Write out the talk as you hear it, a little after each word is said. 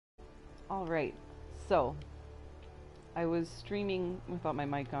Alright, so I was streaming without my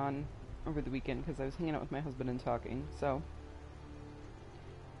mic on over the weekend because I was hanging out with my husband and talking, so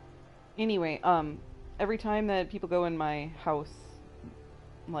anyway, every time that people go in my house,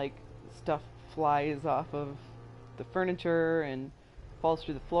 like, stuff flies off of the furniture and falls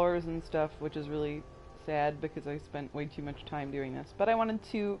through the floors and stuff, which is really sad because I spent way too much time doing this. But I wanted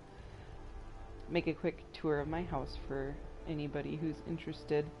to make a quick tour of my house for anybody who's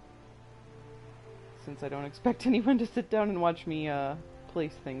interested, since I don't expect anyone to sit down and watch me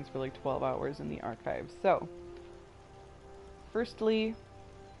place things for like 12 hours in the archives. So, firstly,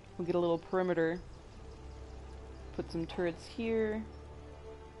 we'll get a little perimeter, put some turrets here,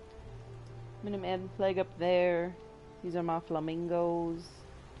 Minimad flag up there. These are my flamingos.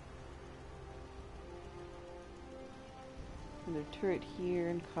 Another turret here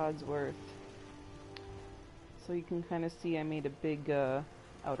in Codsworth. So you can kind of see I made a big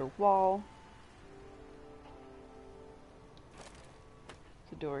outer wall.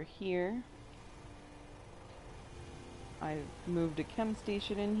 The door here. I moved a chem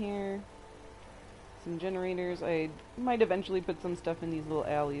station in here. Some generators. I might eventually put some stuff in these little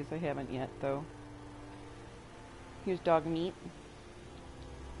alleys. I haven't yet, though. Here's dog meat.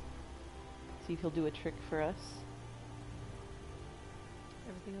 See if he'll do a trick for us.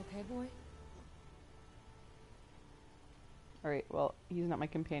 Everything okay, boy? Alright, well, he's not my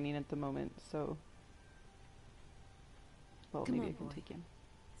companion at the moment, so... Well, Come maybe on, I can boy. take him.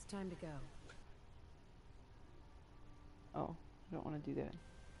 It's time to go. Oh, I don't want to do that.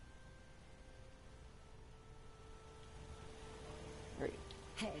 Alright,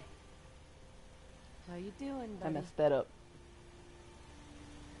 Hey. How you doing, I buddy? messed that up.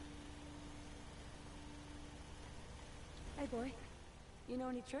 Hey, boy. You know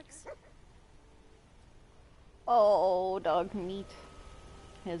any tricks? Oh, dog meat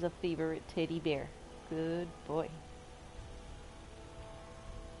has a favorite teddy bear. Good boy.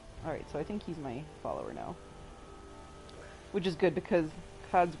 Alright, so I think he's my follower now. Which is good because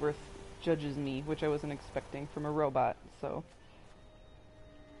Codsworth judges me, which I wasn't expecting from a robot, so...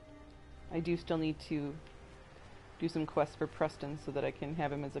 I do still need to do some quests for Preston so that I can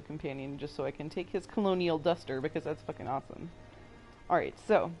have him as a companion, just so I can take his colonial duster, because that's fucking awesome. Alright,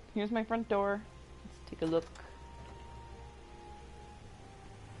 so, here's my front door. Let's take a look.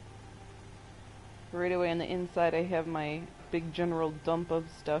 Right away on the inside I have my big general dump of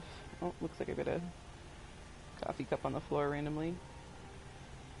stuff. Oh, looks like I got a coffee cup on the floor randomly.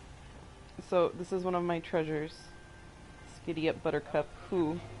 So, this is one of my treasures. Skiddy Up Buttercup,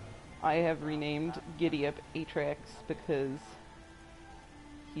 who I have renamed Giddy Up Atrax because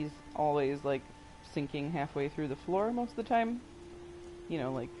he's always, like, sinking halfway through the floor most of the time. You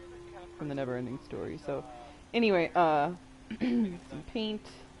know, like, from the Never-Ending Story. So, anyway, some paint.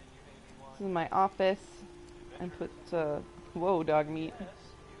 This is my office. I put, whoa, dog meat.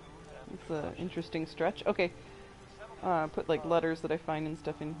 It's an interesting stretch. Okay. Put, like, letters that I find and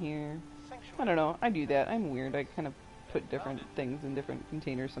stuff in here. I don't know. I do that. I'm weird. I kind of put different things in different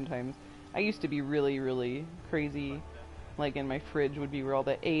containers sometimes. I used to be really, really crazy. Like, in my fridge would be where all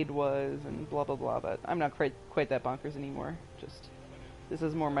the aid was and blah, blah, blah. But I'm not quite that bonkers anymore. Just, this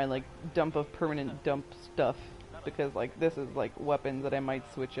is more my, like, dump of permanent dump stuff. Because, like, this is, like, weapons that I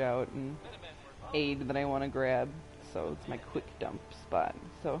might switch out and aid that I want to grab. So it's my quick dump spot.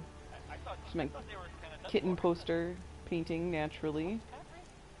 So, it's my kitten poster painting naturally.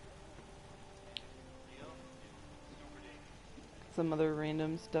 Some other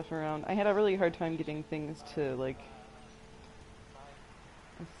random stuff around. I had a really hard time getting things to, like,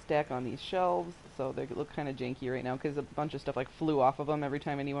 stack on these shelves, so they look kind of janky right now because a bunch of stuff, like, flew off of them every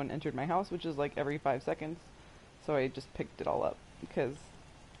time anyone entered my house, which is, like, every 5 seconds. So I just picked it all up because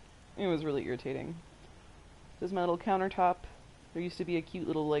it was really irritating. This is my little countertop. There used to be a cute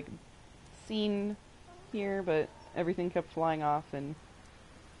little, like, scene here, but everything kept flying off, and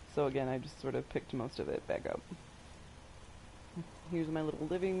so again, I just sort of picked most of it back up. Here's my little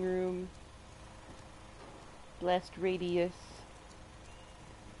living room. Blast radius.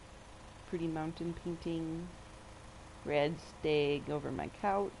 Pretty mountain painting. Red stag over my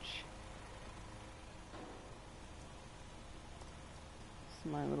couch. This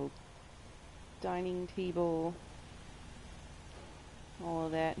is my little dining table. All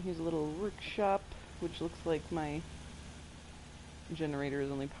of that. Here's a little workshop, which looks like my generator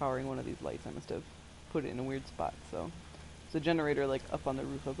is only powering one of these lights. I must have put it in a weird spot, so... It's a generator, like, up on the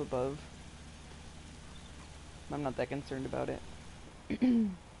roof up above. I'm not that concerned about it.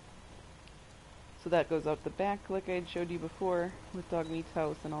 So that goes out the back, like I had showed you before, with Dog Meat's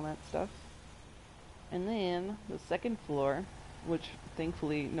house and all that stuff. And then, the second floor which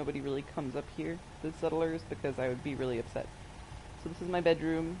thankfully nobody really comes up here, the settlers, because I would be really upset. So this is my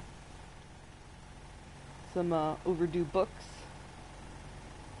bedroom. Some overdue books.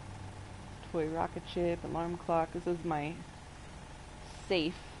 Toy rocket ship, alarm clock. This is my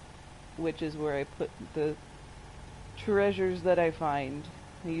safe, which is where I put the treasures that I find.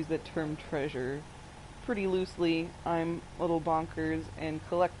 I use that term treasure pretty loosely. I'm a little bonkers and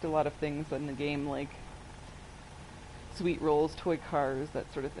collect a lot of things in the game, like sweet rolls, toy cars,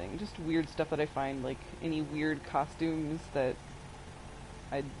 that sort of thing. Just weird stuff that I find, like any weird costumes that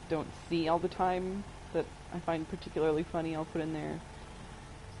I don't see all the time that I find particularly funny, I'll put in there.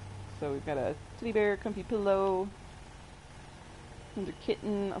 So we've got a teddy bear, comfy pillow, and a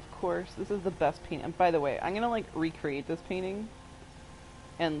kitten, of course. This is the best painting. And by the way, I'm gonna like recreate this painting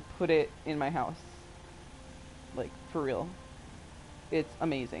and put it in my house. Like, for real. It's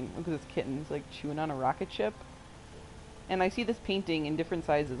amazing. Look at this kitten. It's like chewing on a rocket ship. And I see this painting in different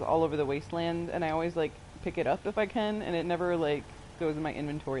sizes all over the wasteland, and I always like pick it up if I can, and it never like goes in my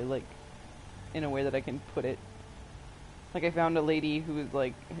inventory like in a way that I can put it. Like, I found a lady who was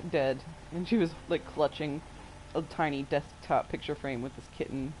like dead, and she was like clutching a tiny desktop picture frame with this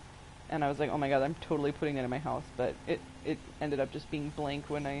kitten, and I was like, oh my god, I'm totally putting that in my house, but it ended up just being blank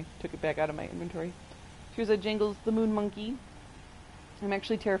when I took it back out of my inventory. Here's a Jingles the Moon Monkey. I'm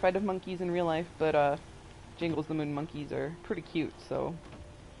actually terrified of monkeys in real life, but Jingles the Moon Monkeys are pretty cute, so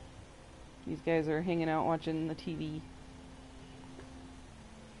these guys are hanging out watching the TV.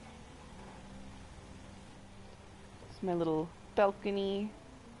 It's my little balcony.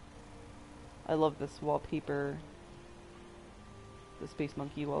 I love this wallpaper, the Space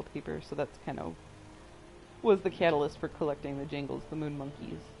Monkey wallpaper, so that's kind of was the catalyst for collecting the Jingles the Moon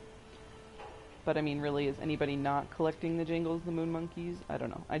Monkeys. But I mean, really, is anybody not collecting the Jingles the Moon Monkeys? I don't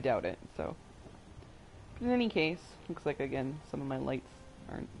know. I doubt it, so. But in any case, looks like, again, some of my lights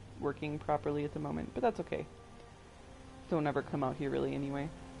aren't working properly at the moment, but that's okay. Don't ever come out here, really, anyway.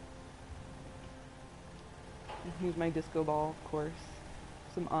 And here's my disco ball, of course.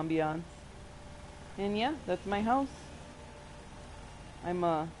 Some ambiance. And yeah, that's my house. I'm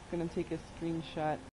gonna take a screenshot